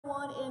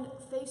in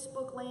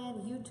Facebook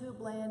land, YouTube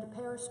land,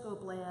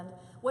 Periscope land,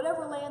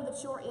 whatever land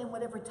that you're in,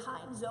 whatever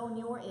time zone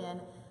you're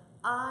in,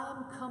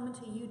 I'm coming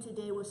to you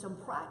today with some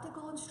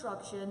practical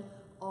instruction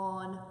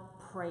on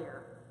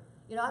prayer.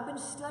 You know, I've been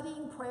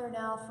studying prayer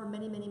now for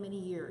many, many, many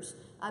years.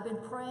 I've been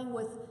praying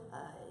with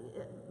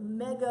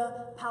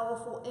mega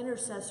powerful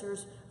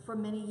intercessors for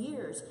many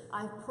years.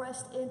 I've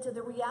pressed into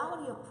the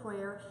reality of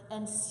prayer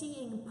and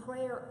seeing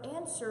prayer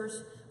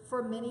answers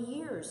for many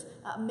years.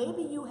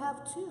 Maybe you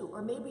have too,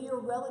 or maybe you're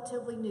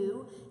relatively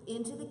new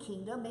into the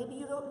kingdom. Maybe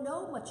you don't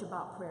know much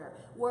about prayer.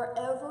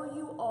 Wherever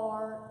you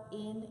are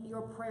in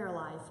your prayer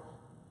life,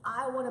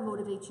 I want to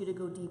motivate you to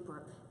go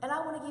deeper. And I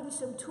want to give you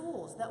some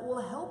tools that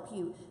will help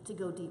you to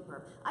go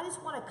deeper. I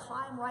just want to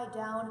climb right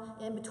down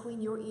in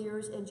between your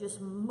ears and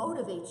just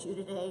motivate you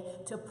today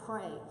to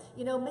pray.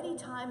 You know, many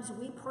times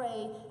we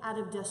pray out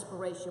of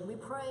desperation. We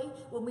pray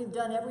when we've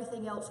done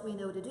everything else we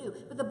know to do.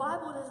 But the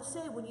Bible doesn't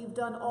say when you've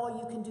done all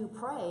you can do,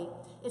 pray.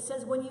 It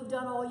says when you've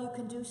done all you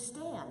can do,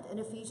 stand in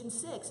Ephesians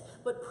 6.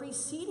 But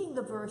preceding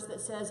the verse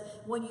that says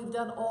when you've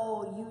done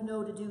all you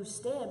know to do,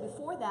 stand,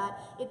 before that,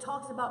 it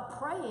talks about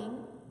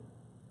praying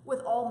with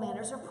all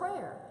manners of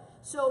prayer.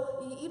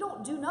 So you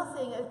don't do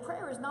nothing.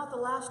 Prayer is not the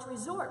last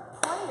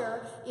resort.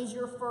 Prayer is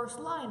your first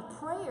line.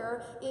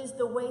 Prayer is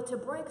the way to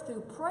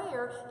breakthrough.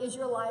 Prayer is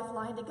your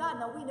lifeline to God.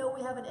 Now we know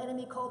we have an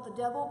enemy called the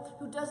devil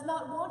who does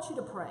not want you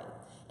to pray.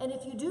 And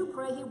if you do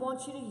pray, he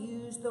wants you to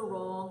use the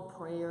wrong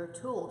prayer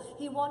tool.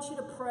 He wants you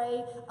to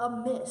pray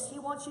amiss. He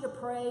wants you to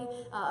pray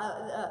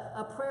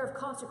a prayer of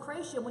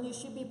consecration when you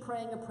should be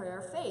praying a prayer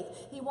of faith.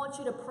 He wants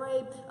you to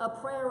pray a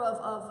prayer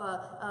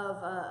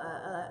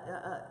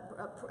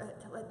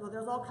well,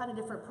 there's all kinds of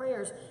different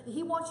prayers.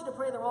 He wants you to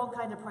pray the wrong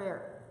kind of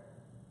prayer.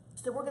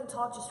 So we're going to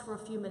talk just for a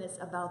few minutes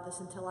about this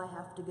until I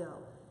have to go.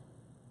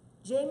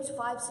 James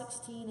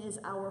 5:16 is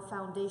our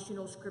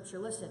foundational scripture.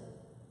 Listen.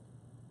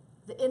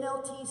 The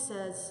NLT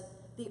says,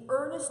 the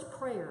earnest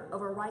prayer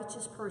of a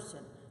righteous person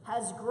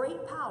has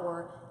great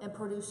power and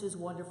produces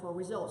wonderful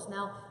results.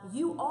 Now,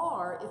 you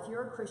are, if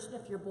you're a Christian,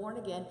 if you're born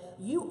again,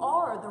 you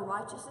are the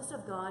righteousness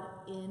of God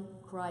in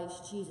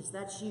Christ Jesus.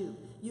 That's you.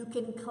 You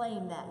can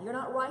claim that. You're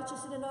not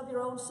righteous in and of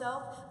your own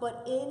self,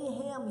 but in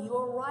him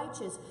you're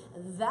righteous.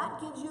 That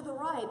gives you the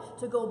right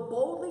to go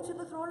boldly to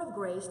the throne of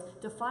grace,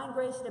 to find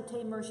grace and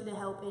obtain mercy to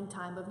help in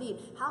time of need.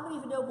 How many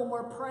of you know when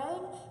we're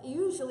praying,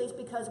 usually it's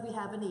because we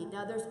have a need.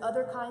 Now, there's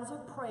other kinds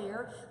of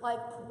prayer, like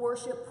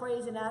worship,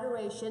 praise, and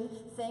adoration,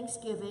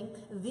 thanksgiving.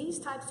 These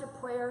types of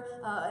prayer,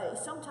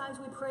 sometimes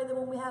we pray them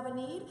when we have a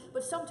need,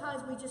 but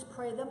sometimes we just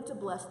pray them to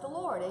bless the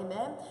Lord.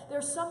 Amen?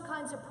 There's some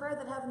kinds of prayer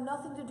that have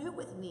nothing to do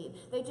with need.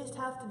 They just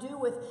have to do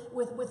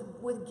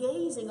with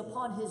gazing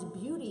upon his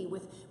beauty,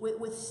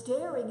 with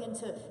staring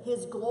into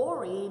his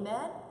glory.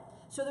 Amen?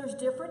 So there's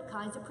different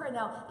kinds of prayer.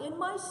 Now, in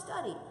my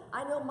study,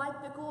 I know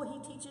Mike Bickle, he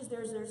teaches,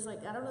 there's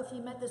like, I don't know if he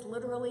meant this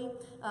literally,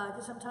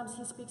 because sometimes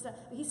he speaks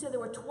that, but he said there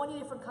were 20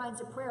 different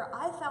kinds of prayer.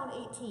 I found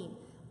 18.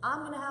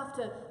 I'm going to have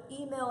to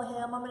email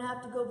him. I'm going to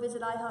have to go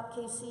visit IHOP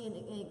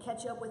KC and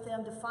catch up with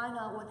them to find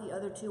out what the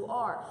other two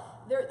are.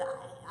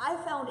 I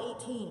found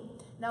 18.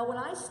 Now, when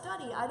I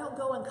study, I don't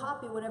go and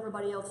copy what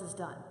everybody else has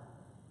done.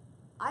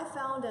 I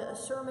found a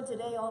sermon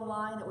today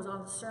online. It was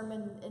on the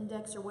sermon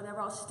index or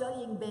whatever. I was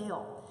studying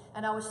Baal.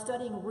 And I was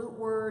studying root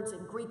words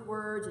and Greek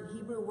words and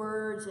Hebrew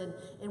words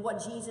and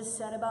what Jesus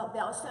said about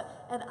Baal.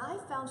 And I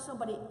found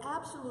somebody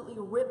absolutely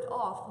ripped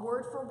off,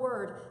 word for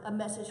word, a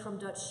message from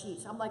Dutch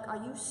Sheets. I'm like, are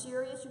you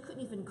serious? You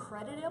couldn't even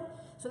credit him?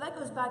 So that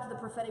goes back to the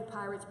prophetic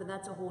pirates, but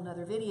that's a whole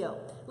nother video.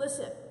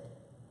 Listen.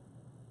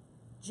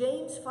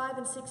 James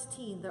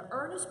 5:16, the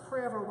earnest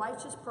prayer of a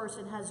righteous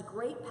person has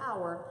great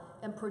power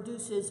and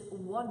produces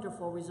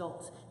wonderful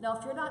results. Now,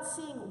 if you're not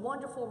seeing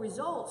wonderful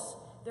results,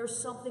 there's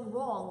something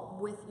wrong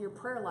with your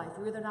prayer life.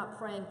 You're either not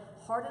praying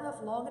hard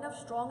enough, long enough,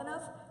 strong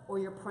enough, or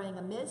you're praying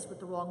amiss with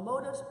the wrong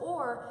motives,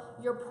 or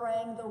you're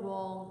praying the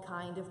wrong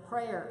kind of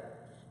prayer.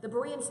 The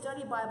Berean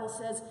Study Bible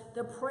says,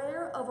 the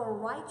prayer of a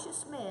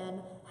righteous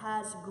man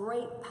has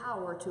great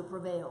power to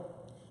prevail.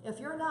 If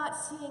you're not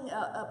seeing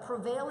a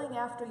prevailing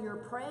after you're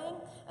praying,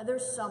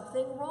 there's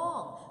something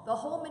wrong. The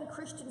Holman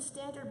Christian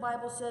Standard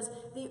Bible says,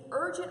 the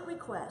urgent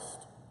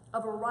request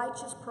of a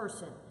righteous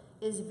person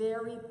is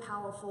very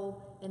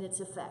powerful in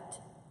its effect.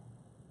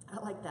 I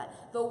like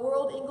that. The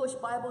World English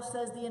Bible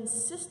says the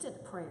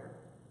insistent prayer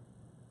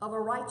of a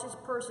righteous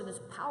person is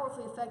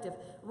powerfully effective.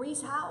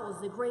 Rees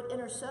Howells, the great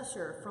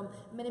intercessor from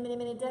many, many,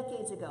 many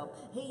decades ago,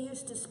 he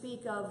used to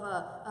speak of,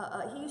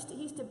 he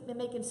used to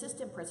make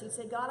insistent prayers. He'd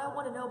say, God, I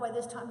want to know by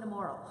this time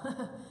tomorrow.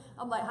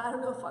 I'm like, I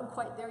don't know if I'm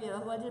quite there yet.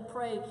 I did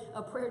pray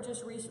a prayer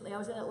just recently. I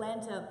was in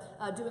Atlanta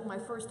doing my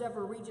first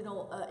ever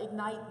regional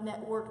Ignite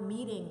Network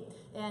meeting,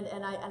 and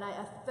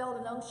I felt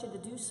an unction to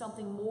do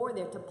something more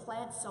there, to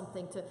plant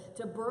something,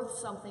 to birth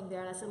something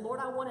there. And I said,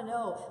 Lord, I want to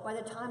know by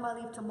the time I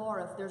leave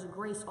tomorrow if there's a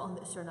grace on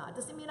this or or not.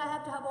 Doesn't mean I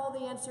have to have all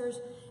the answers,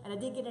 and I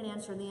did get an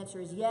answer, and the answer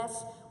is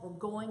yes. We're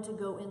going to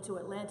go into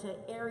Atlanta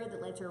area, the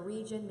Atlanta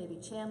region, maybe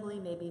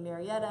Chamblee, maybe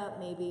Marietta,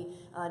 maybe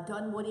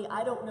Dunwoody.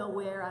 I don't know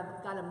where.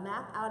 I've got a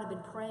map out. I've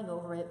been praying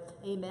over it.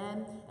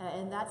 Amen.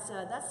 And that's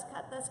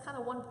kind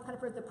of one kind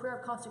of the prayer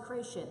of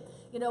consecration.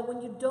 You know,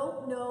 when you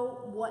don't know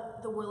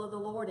what the will of the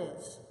Lord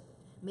is,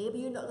 maybe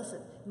you know,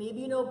 listen, maybe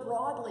you know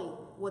broadly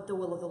what the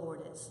will of the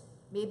Lord is.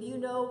 Maybe you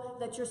know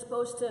that you're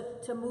supposed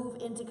to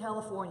move into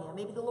California.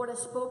 Maybe the Lord has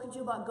spoken to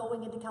you about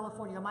going into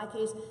California. In my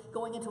case,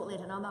 going into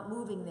Atlanta. And I'm not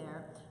moving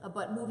there,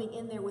 but moving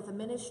in there with a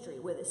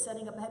ministry, with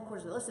setting up a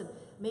headquarters. Listen,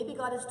 maybe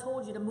God has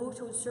told you to move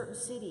to a certain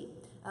city.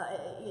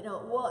 You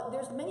know, well,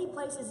 there's many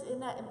places in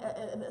that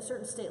in a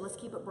certain state. Let's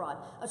keep it broad.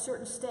 A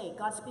certain state.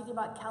 God's speaking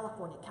about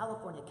California.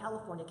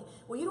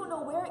 Well, you don't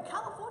know where.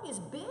 California is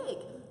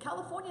big.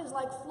 California is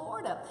like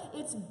Florida.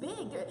 It's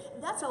big.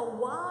 That's a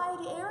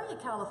wide area,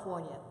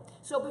 California.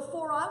 So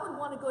before I would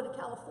want to go to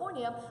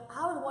California,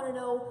 I would want to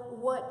know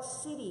what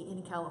city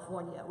in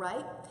California,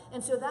 right?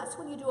 And so that's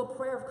when you do a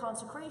prayer of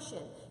consecration.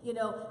 You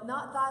know,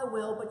 not thy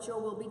will, but your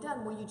will be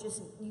done, where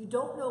you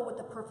don't know what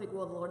the perfect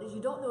will of the Lord is.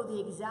 You don't know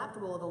the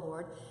exact will of the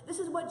Lord. This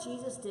is what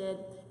Jesus did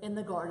in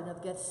the Garden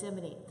of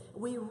Gethsemane.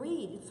 We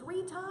read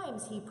 3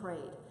 times he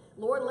prayed,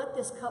 Lord, let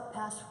this cup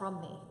pass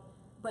from me.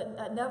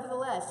 But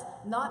nevertheless,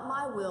 not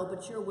my will,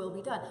 but your will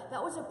be done.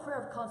 That was a prayer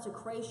of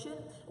consecration,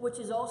 which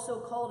is also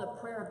called a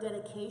prayer of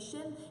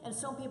dedication. And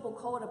some people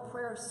call it a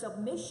prayer of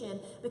submission,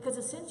 because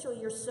essentially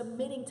you're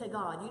submitting to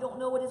God. You don't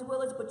know what his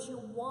will is, but you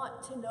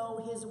want to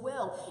know his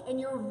will. And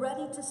you're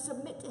ready to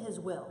submit to his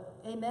will.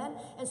 Amen?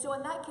 And so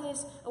in that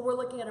case, we're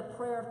looking at a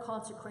prayer of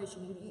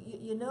consecration.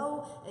 You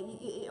know,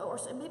 or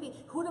maybe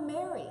who to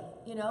marry.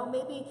 You know,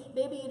 maybe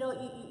you know,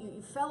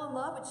 you fell in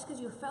love, but just because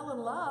you fell in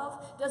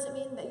love doesn't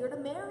mean that you're to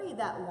marry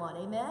that one.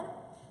 Amen?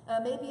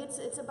 Maybe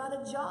it's about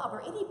a job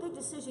or any big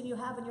decision you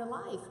have in your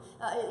life.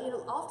 You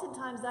know,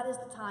 oftentimes that is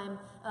the time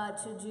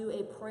to do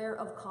a prayer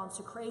of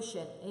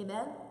consecration.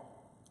 Amen?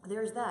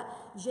 There's that.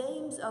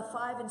 James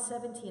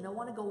 5:17. I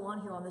want to go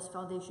on here on this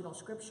foundational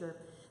scripture.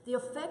 The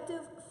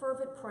effective,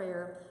 fervent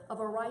prayer of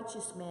a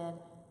righteous man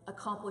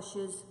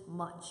accomplishes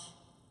much.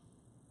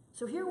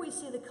 So here we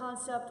see the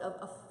concept of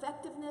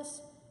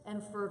effectiveness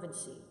and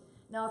fervency.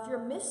 Now, if you're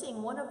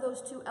missing one of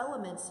those 2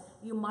 elements,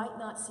 you might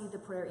not see the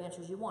prayer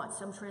answers you want.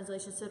 Some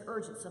translations said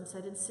urgent, some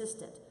said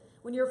insistent.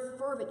 When you're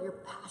fervent,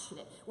 you're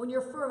passionate. When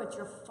you're fervent,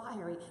 you're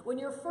fiery. When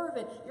you're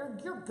fervent,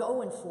 you're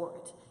going for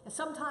it. And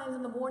sometimes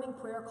in the morning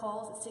prayer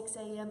calls at 6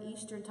 a.m.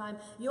 Eastern time,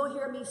 you'll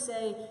hear me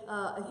say,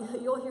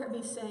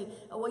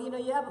 well, you know,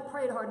 you haven't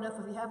prayed hard enough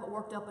if you haven't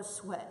worked up a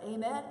sweat.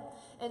 Amen?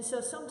 And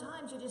so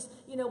sometimes you just,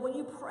 you know, when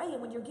you pray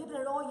and when you're giving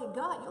it all you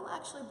got, you'll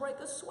actually break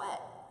a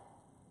sweat.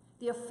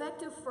 The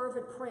effective,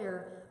 fervent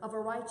prayer of a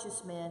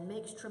righteous man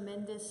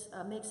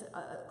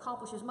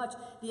accomplishes much.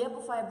 The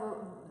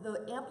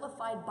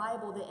Amplified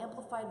Bible, the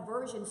Amplified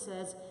Version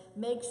says,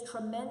 makes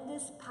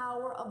tremendous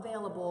power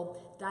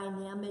available,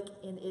 dynamic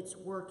in its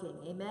working.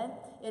 Amen?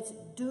 It's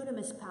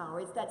dunamis power.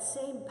 It's that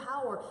same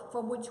power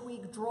from which we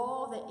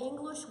draw the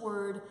English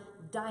word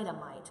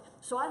dynamite.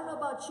 So I don't know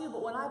about you,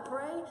 but when I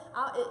pray,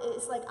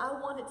 it's like I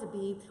want it to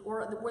be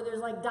where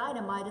there's like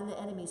dynamite in the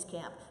enemy's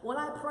camp. When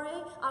I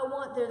pray, I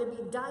want there to be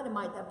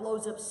dynamite that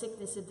blows up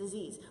sickness and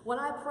disease. When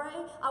I pray,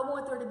 I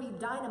want there to be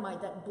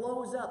dynamite that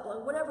blows up,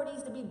 whatever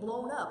needs to be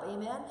blown up.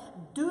 Amen?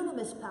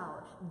 Dunamis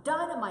power,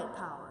 dynamite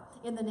power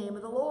in the name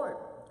of the Lord.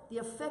 The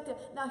effective.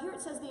 Now here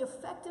it says the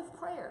effective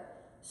prayer.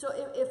 So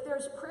if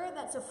there's prayer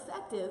that's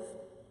effective,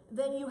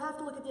 then you have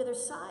to look at the other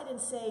side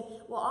and say,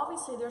 well,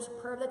 obviously there's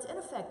prayer that's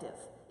ineffective.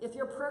 If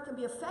your prayer can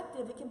be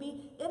effective, it can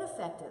be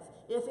ineffective.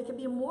 If it can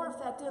be more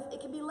effective, it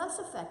can be less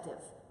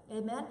effective.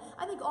 Amen?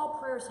 I think all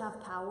prayers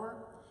have power,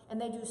 and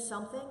they do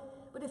something.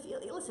 But if you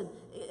listen,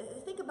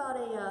 think about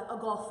a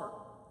golfer.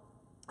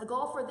 A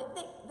golfer,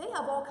 they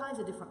have all kinds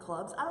of different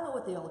clubs. I don't know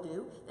what they all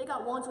do. They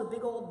got ones with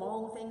big old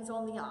bong things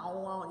on the,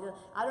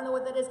 I don't know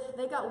what that is.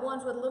 They got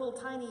ones with little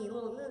tiny,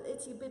 little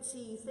itsy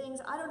bitsy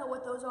things. I don't know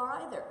what those are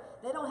either.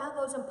 They don't have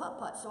those in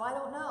putt-putt, so I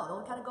don't know. The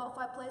only kind of golf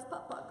I play is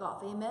putt-putt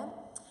golf. Amen?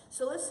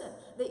 So listen,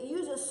 they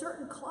use a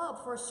certain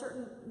club for a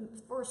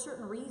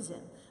certain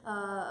reason.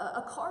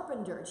 A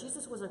carpenter,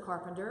 Jesus was a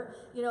carpenter,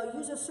 you know,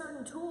 use a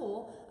certain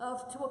tool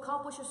to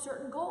accomplish a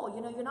certain goal.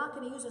 You know, you're not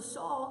going to use a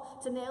saw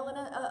to nail in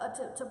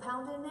to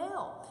pound in a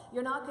nail.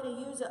 You're not going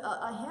to use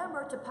a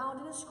hammer to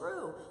pound in a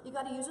screw. You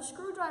got to use a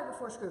screwdriver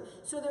for a screw.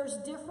 So there's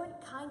different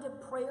kind of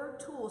prayer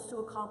tools to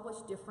accomplish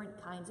different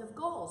kinds of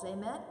goals.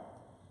 Amen?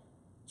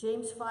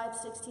 James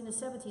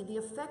 5:16-17, the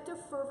effective,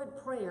 fervent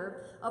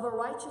prayer of a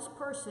righteous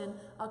person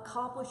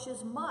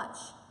accomplishes much.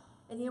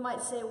 And you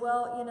might say,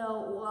 well, you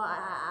know,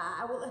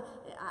 I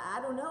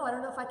don't know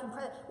if I can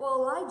pray.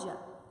 Well,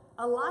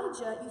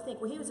 Elijah, you think,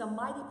 well, he was a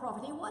mighty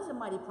prophet. He was a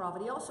mighty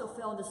prophet. He also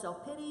fell into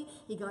self-pity.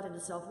 He got into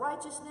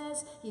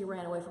self-righteousness. He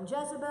ran away from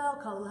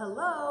Jezebel.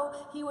 Hello.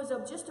 He was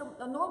just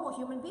a normal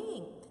human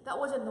being that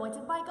was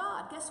anointed by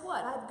God. Guess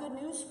what? I have good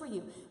news for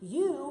you.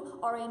 You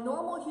are a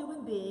normal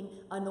human being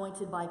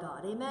anointed by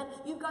God. Amen?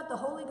 You've got the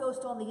Holy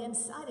Ghost on the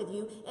inside of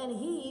you, and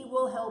he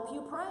will help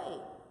you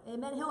pray.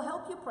 Amen? He'll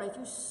help you pray. If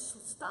you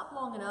stop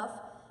long enough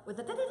with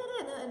the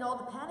da-da-da-da and all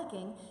the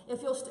panicking,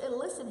 if you'll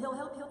listen,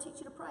 he'll teach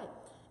you to pray.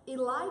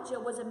 Elijah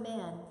was a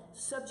man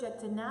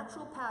subject to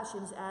natural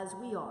passions as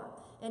we are,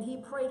 and he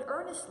prayed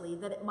earnestly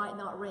that it might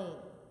not rain.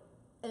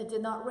 And it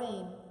did not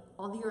rain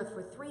on the earth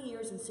for 3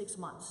 years and 6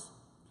 months.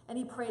 And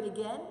he prayed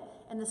again,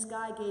 and the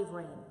sky gave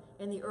rain,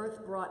 and the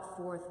earth brought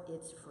forth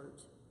its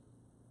fruit.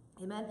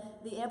 Amen?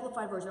 The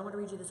Amplified Version, I want to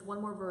read you this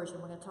one more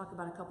version. We're going to talk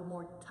about a couple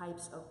more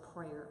types of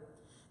prayer.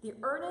 The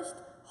earnest,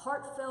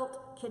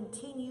 heartfelt,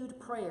 continued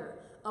prayer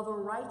of a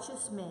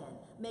righteous man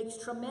makes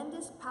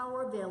tremendous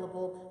power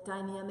available,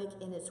 dynamic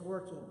in its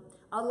working.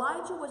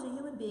 Elijah was a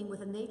human being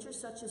with a nature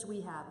such as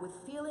we have, with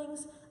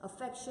feelings,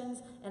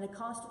 affections, and a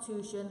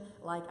constitution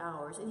like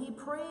ours. And he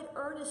prayed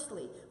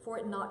earnestly for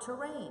it not to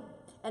rain.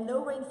 And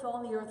no rain fell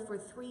on the earth for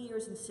 3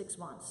 years and 6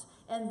 months.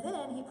 And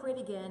then he prayed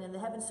again, and the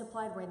heavens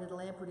supplied rain, and the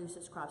land produced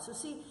its crops. So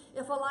see,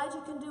 if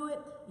Elijah can do it,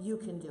 you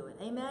can do it.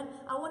 Amen?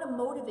 I want to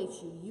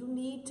motivate you. You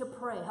need to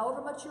pray.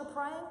 However much you're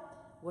praying,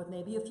 with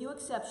maybe a few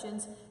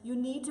exceptions, you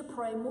need to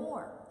pray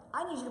more.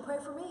 I need you to pray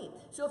for me.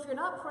 So if you're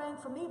not praying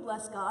for me,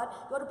 bless God,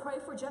 go to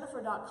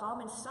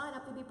prayforjennifer.com and sign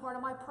up to be part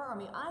of my prayer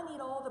army. I need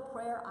all the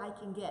prayer I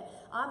can get.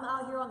 I'm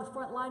out here on the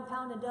front line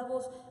pounding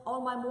devils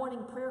on my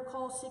morning prayer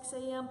call, 6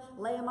 a.m.,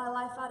 laying my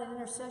life out in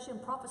intercession,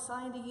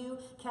 prophesying to you,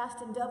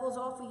 casting devils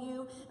off of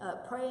you,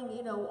 praying,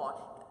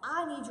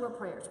 I need your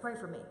prayers. Pray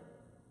for me.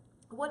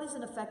 What is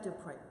an effective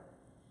prayer?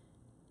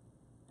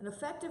 An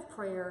effective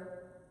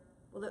prayer,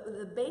 well,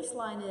 the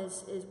baseline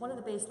is one of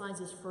the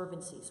baselines is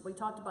fervency. So we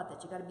talked about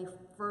that. You got to be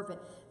fervent.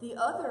 The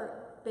other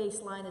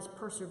baseline is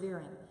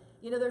persevering.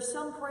 There's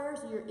some prayers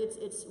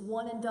it's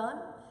one and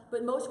done,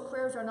 but most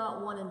prayers are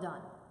not one and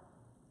done.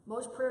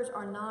 Most prayers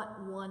are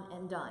not one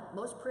and done.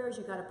 Most prayers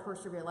you got to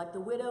persevere, like the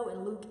widow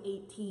in Luke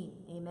 18.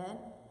 Amen.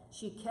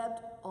 She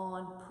kept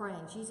on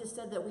praying. Jesus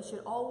said that we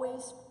should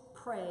always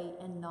pray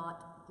and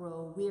not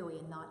grow weary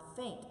and not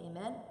faint.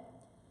 Amen.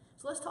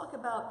 So let's talk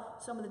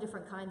about some of the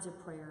different kinds of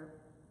prayer.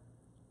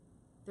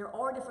 There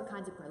are different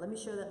kinds of prayer. Let me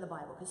show that in the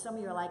Bible, because some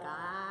of you are like,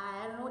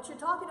 I don't know what you're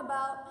talking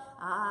about.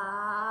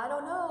 I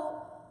don't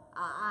know.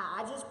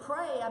 I just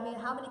pray. I mean,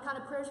 how many kind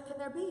of prayers can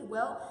there be?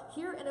 Well,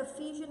 here in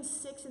Ephesians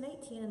 6 and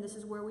 18, and this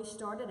is where we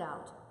started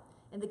out,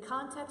 in the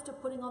context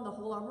of putting on the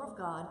whole armor of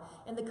God,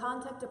 in the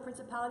context of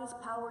principalities,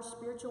 powers,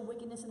 spiritual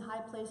wickedness in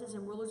high places,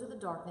 and rulers of the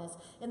darkness,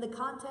 in the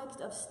context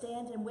of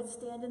stand and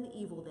withstand in the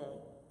evil day,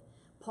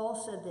 Paul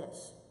said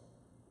this: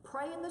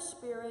 pray in the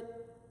Spirit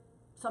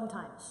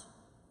sometimes.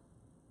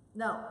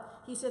 No,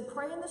 he said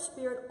pray in the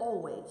Spirit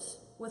always.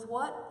 With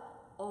what?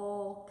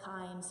 All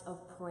kinds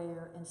of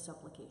prayer and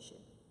supplication.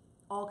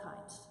 All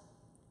kinds.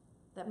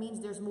 That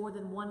means there's more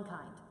than one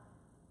kind.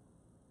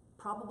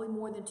 Probably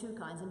more than two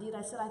kinds. Indeed,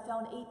 I said I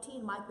found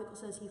 18. Mike Bickle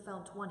says he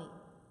found 20.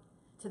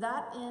 To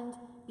that end,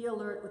 be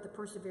alert with the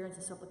perseverance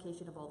and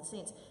supplication of all the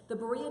saints. The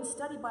Berean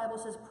Study Bible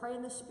says pray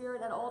in the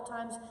Spirit at all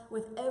times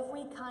with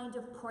every kind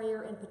of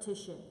prayer and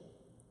petition.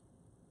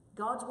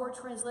 God's Word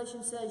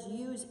translation says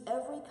use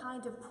every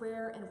kind of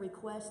prayer and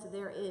request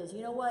there is.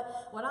 You know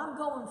what? When I'm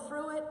going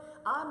through it,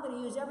 I'm going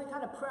to use every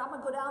kind of prayer. I'm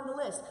going to go down the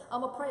list.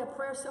 I'm going to pray a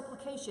prayer of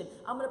supplication.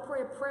 I'm going to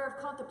pray a prayer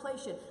of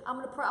contemplation. I'm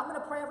going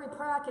to pray every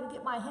prayer I can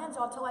get my hands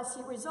on until I see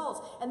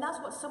results. And that's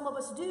what some of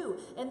us do.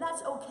 And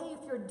that's okay if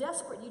you're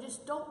desperate. You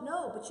just don't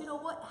know. But you know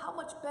what? How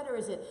much better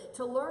is it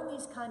to learn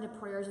these kind of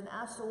prayers and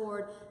ask the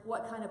Lord,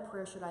 what kind of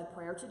prayer should I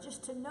pray? Or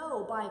to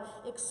know by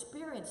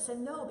experience, to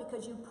know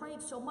because you've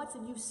prayed so much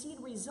and you've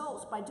seen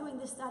results by doing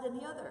this, that, and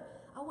the other.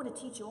 I want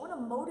to teach you. I want to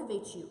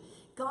motivate you.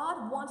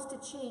 God wants to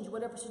change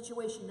whatever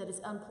situation that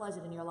is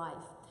unpleasant in your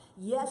life.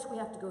 Yes, we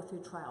have to go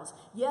through trials.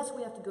 Yes,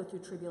 we have to go through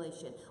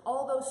tribulation.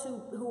 All those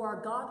who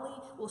are godly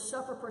will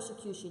suffer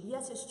persecution.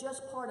 Yes, it's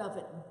just part of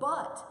it,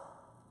 but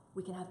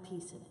we can have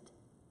peace in it.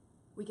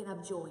 We can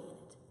have joy in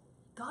it.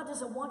 God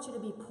doesn't want you to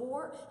be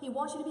poor. He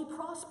wants you to be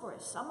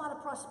prosperous. I'm not a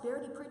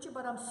prosperity preacher,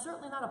 but I'm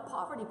certainly not a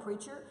poverty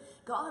preacher.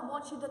 God doesn't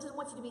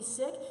want you to be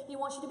sick. He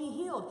wants you to be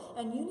healed.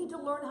 And you need to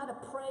learn how to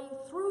pray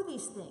through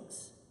these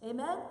things.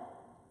 Amen?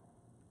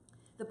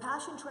 The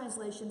Passion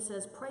Translation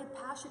says, pray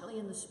passionately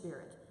in the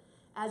Spirit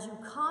as you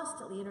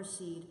constantly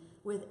intercede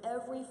with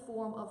every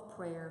form of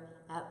prayer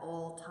at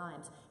all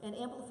times. And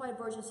Amplified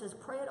Version says,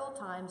 pray at all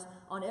times,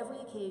 on every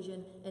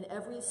occasion, in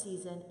every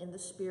season, in the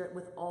Spirit,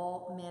 with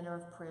all manner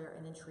of prayer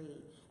and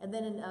entreaty. And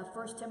then in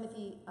 1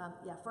 Timothy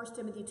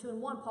 2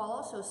 and 1, Paul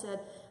also said,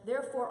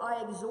 therefore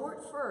I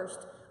exhort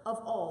first of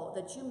all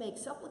that you make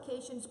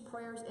supplications,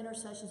 prayers,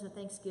 intercessions, and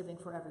thanksgiving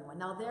for everyone.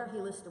 Now there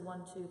he listed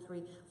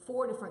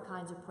 4 different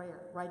kinds of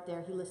prayer. Right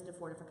there he listed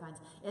 4 different kinds.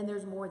 And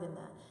there's more than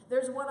that.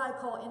 There's what I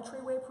call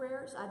entryway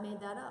prayers. I made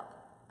that up.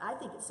 I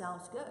think it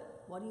sounds good.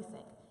 What do you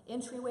think?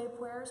 Entryway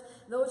prayers,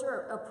 those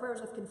are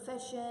prayers of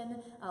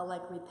confession,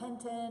 like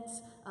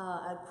repentance,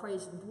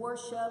 praise and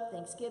worship,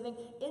 thanksgiving.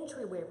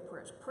 Entryway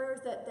prayers, prayers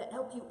that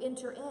help you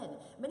enter in.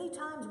 Many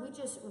times we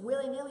just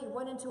willy-nilly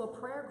run into a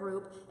prayer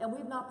group and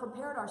we've not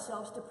prepared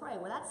ourselves to pray.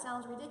 Well, that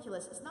sounds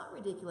ridiculous. It's not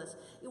ridiculous.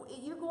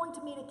 You're going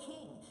to meet a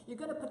king. You're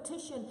going to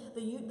petition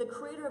the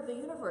creator of the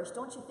universe.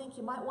 Don't you think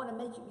you might want to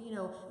make,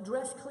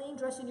 dress clean,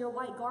 dress in your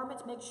white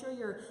garments, make sure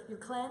you're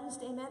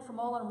cleansed, amen, from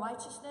all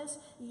unrighteousness?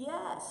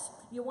 Yes,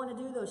 you want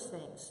to do those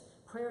things.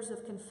 Prayers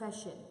of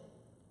confession.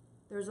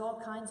 There's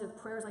all kinds of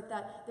prayers like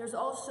that. There's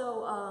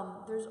also,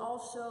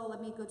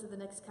 let me go to the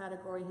next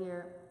category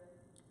here.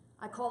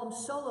 I call them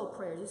solo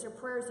prayers. These are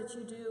prayers that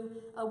you do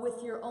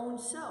with your own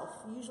self,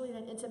 usually in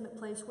an intimate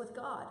place with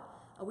God.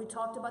 We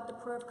talked about the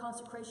prayer of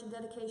consecration,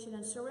 dedication,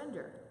 and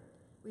surrender.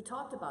 We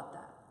talked about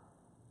that.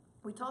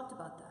 We talked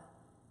about that.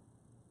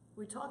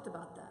 We talked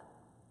about that.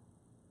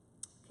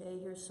 Okay,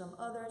 here's some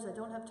others. I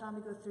don't have time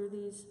to go through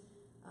these.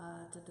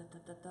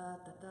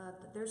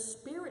 There's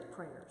spirit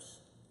prayers.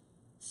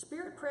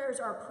 Spirit prayers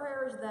are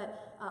prayers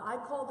that I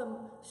call them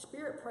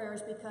spirit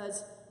prayers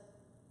because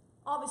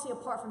obviously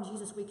apart from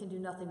Jesus we can do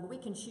nothing, but we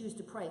can choose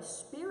to pray.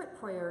 Spirit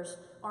prayers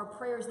are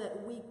prayers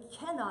that we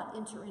cannot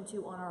enter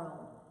into on our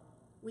own.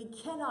 We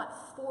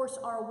cannot force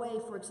our way,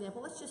 for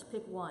example. Let's just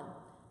pick one,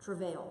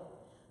 travail.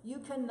 You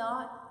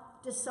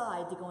cannot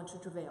decide to go into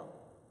travail.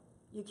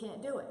 You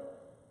can't do it.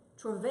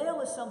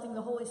 Travail is something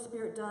the Holy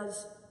Spirit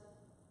does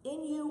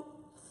in you,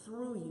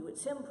 through you.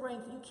 It's Him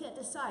praying. You can't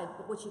decide,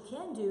 but what you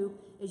can do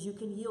is you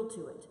can yield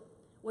to it.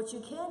 What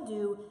you can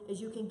do is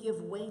you can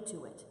give way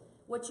to it.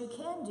 What you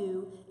can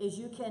do is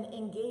you can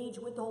engage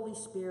with the Holy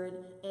Spirit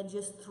and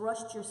just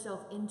thrust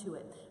yourself into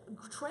it.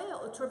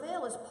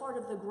 Travail is part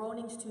of the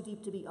groanings too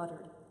deep to be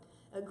uttered.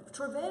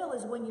 Travail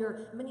is when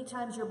many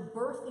times you're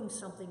birthing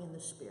something in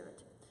the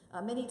Spirit.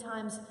 Many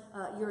times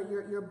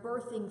you're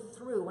birthing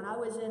through. When I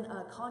was in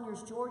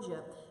Conyers,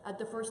 Georgia, at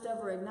the first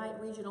ever Ignite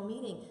regional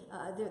meeting,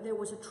 there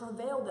was a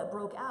travail that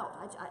broke out.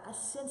 I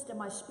sensed in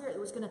my spirit it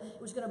was going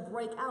to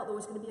break out. There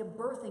was going to be a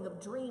birthing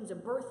of dreams, a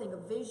birthing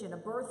of vision, a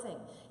birthing.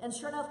 And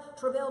sure enough,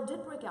 travail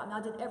did break out.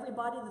 Now, did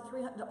everybody,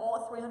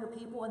 all 300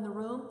 people in the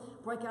room,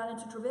 break out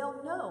into travail?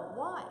 No.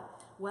 Why?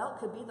 Well, it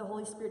could be the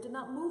Holy Spirit did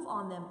not move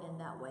on them in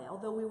that way,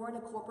 although we were in a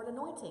corporate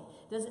anointing.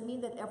 Doesn't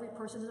mean that every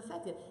person is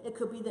affected. It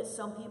could be that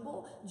some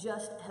people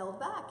just held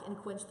back and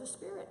quenched the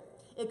Spirit.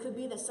 It could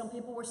be that some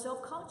people were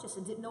self-conscious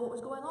and didn't know what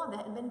was going on. They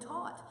hadn't been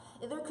taught.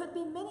 And there could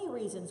be many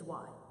reasons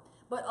why.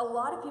 But a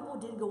lot of people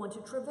did go into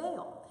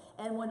travail.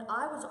 And when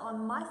I was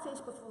on my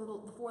face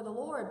before the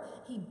Lord,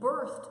 He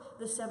birthed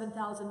the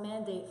 7,000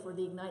 mandate for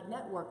the Ignite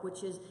Network,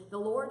 which is, the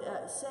Lord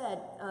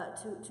said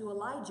to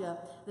Elijah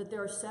that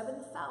there are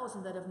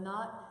 7,000 that have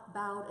not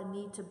bowed a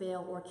knee to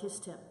Baal or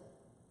kissed him.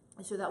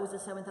 And so that was the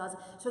 7,000.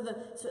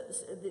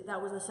 That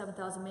was the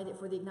 7,000 mandate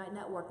for the Ignite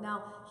Network.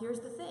 Now,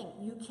 here's the thing.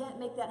 You can't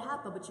make that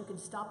happen, but you can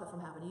stop it from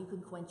happening. You can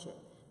quench it.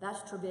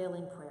 That's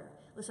travailing prayer.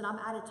 Listen, I'm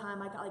out of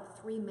time. I got like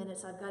 3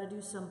 minutes. I've got to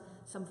do some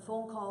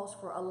phone calls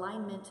for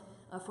alignment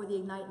for the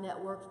Ignite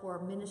Network, for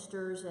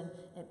ministers and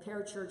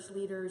parachurch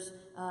leaders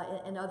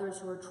and others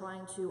who are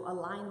trying to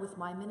align with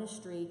my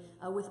ministry,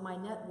 with my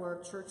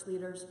network, church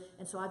leaders.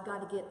 And so I've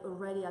got to get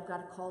ready. I've got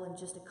to call in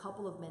just a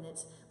couple of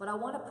minutes. But I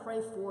want to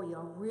pray for you.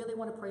 I really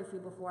want to pray for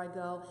you before I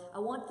go. I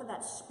want for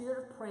that spirit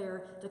of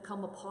prayer to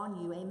come upon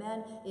you.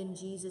 Amen? In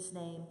Jesus'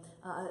 name.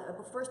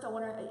 But first, I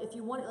want to, if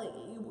you want, like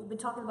you've been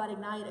talking about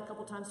Ignite a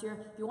couple times here.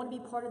 If you want to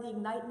be part of the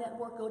Ignite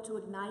Network, go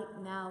to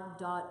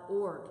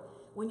ignitenow.org.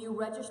 When you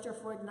register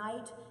for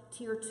Ignite,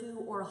 Tier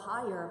 2 or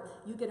higher,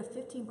 you get a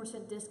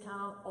 15% discount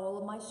on all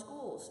of my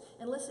schools.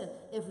 And listen,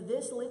 if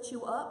this lit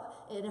you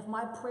up, and if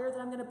my prayer that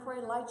I'm going to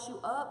pray lights you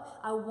up,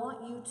 I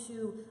want you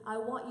to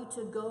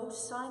go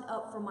sign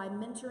up for my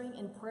mentoring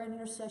and prayer and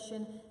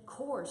intercession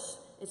course.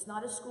 It's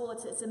not a school,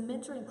 it's a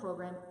mentoring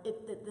program.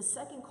 The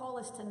second call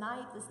is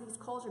tonight. These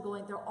calls are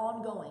going, they're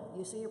ongoing.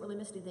 You see, you really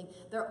missed anything.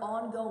 They're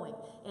ongoing.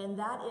 And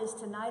that is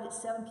tonight at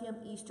 7 p.m.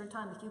 Eastern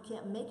Time. If you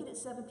can't make it at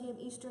 7 p.m.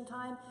 Eastern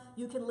Time,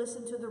 you can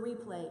listen to the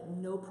replay.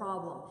 No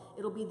problem.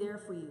 It'll be there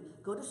for you.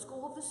 Go to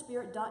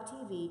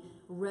schoolofthespirit.tv,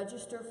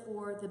 register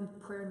for the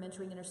prayer and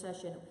mentoring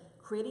intercession.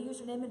 Create a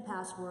username and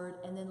password,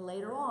 and then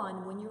later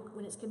on,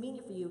 when it's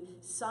convenient for you,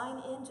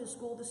 sign in to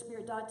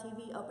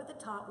schoolofthespirit.tv up at the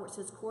top where it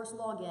says course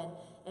login,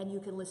 and you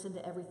can listen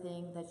to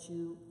everything that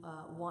you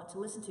want to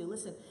listen to.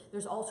 Listen,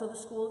 there's also the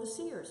School of the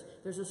Seers.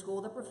 There's the School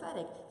of the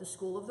Prophetic, the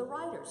School of the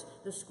Writers,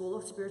 the School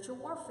of Spiritual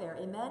Warfare,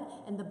 amen?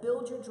 And the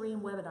Build Your Dream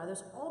webinar.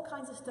 There's all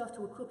kinds of stuff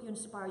to equip you and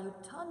inspire you.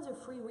 Tons of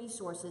free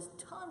resources,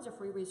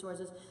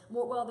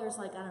 Well, there's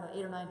like,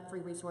 8 or 9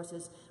 free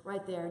resources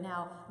right there.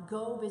 Now,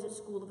 go visit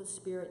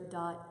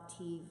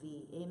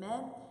schoolofthespirit.tv,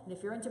 amen? And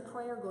if you're into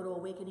prayer, go to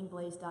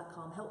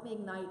awakeningblaze.com. Help me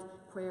ignite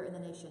prayer in the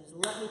nations.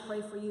 Let me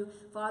pray for you.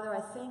 Father,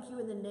 I thank you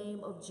in the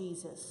name of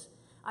Jesus.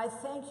 I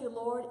thank you,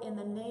 Lord, in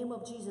the name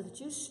of Jesus,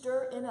 that you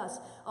stir in us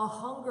a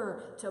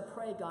hunger to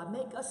pray, God.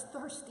 Make us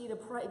thirsty to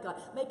pray,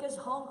 God. Make us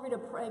hungry to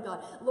pray,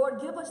 God.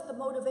 Lord, give us the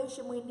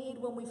motivation we need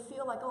when we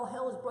feel like all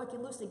hell is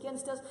breaking loose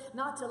against us,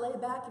 not to lay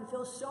back and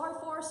feel sorry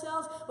for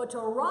ourselves, but to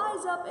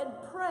rise up and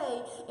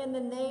pray in the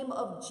name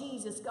of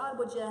Jesus. God,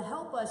 would you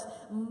help us,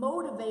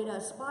 motivate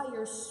us by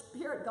your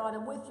Spirit, God,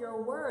 and with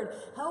your word.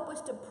 Help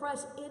us to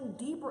press in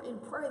deeper in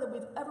prayer than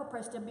we've ever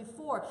pressed in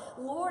before.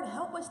 Lord,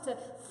 help us to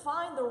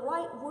find the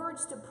right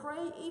words to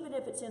pray, even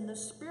if it's in the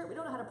Spirit. We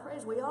don't know how to pray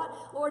as we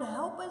ought. Lord,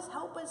 help us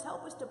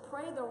to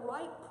pray the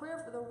right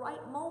prayer for the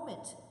right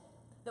moment,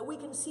 that we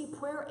can see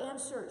prayer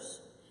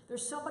answers.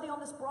 There's somebody on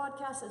this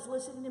broadcast that's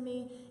listening to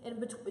me,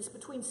 and it's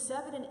between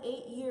 7 and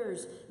 8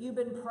 years. You've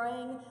been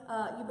praying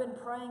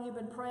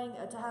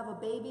to have a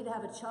baby, to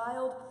have a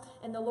child,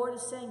 and the Lord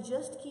is saying,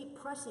 just keep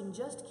pressing,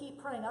 just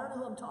keep praying. I don't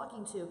know who I'm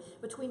talking to.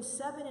 Between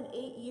 7 and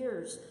 8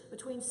 years,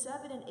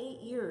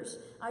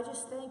 I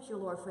just thank you,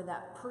 Lord, for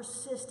that.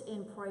 Persist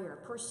in prayer,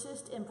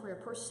 persist in prayer,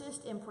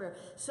 persist in prayer.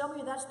 Some of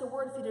you, that's the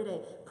word for you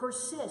today.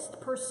 Persist,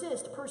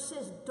 persist,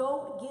 persist.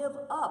 Don't give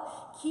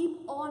up.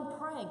 Keep on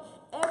praying.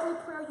 Every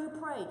prayer you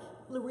pray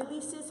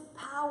releases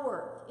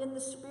power in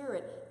the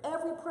Spirit.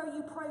 Every prayer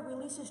you pray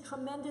releases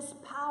tremendous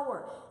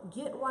power.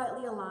 Get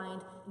rightly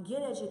aligned,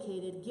 get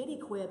educated, get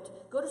equipped.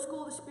 Go to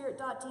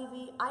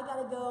schoolofthespirit.tv. I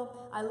gotta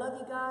go. I love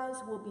you guys.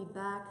 We'll be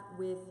back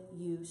with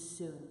you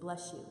soon.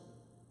 Bless you.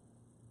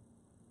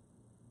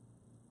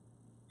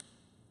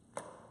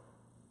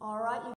 All right.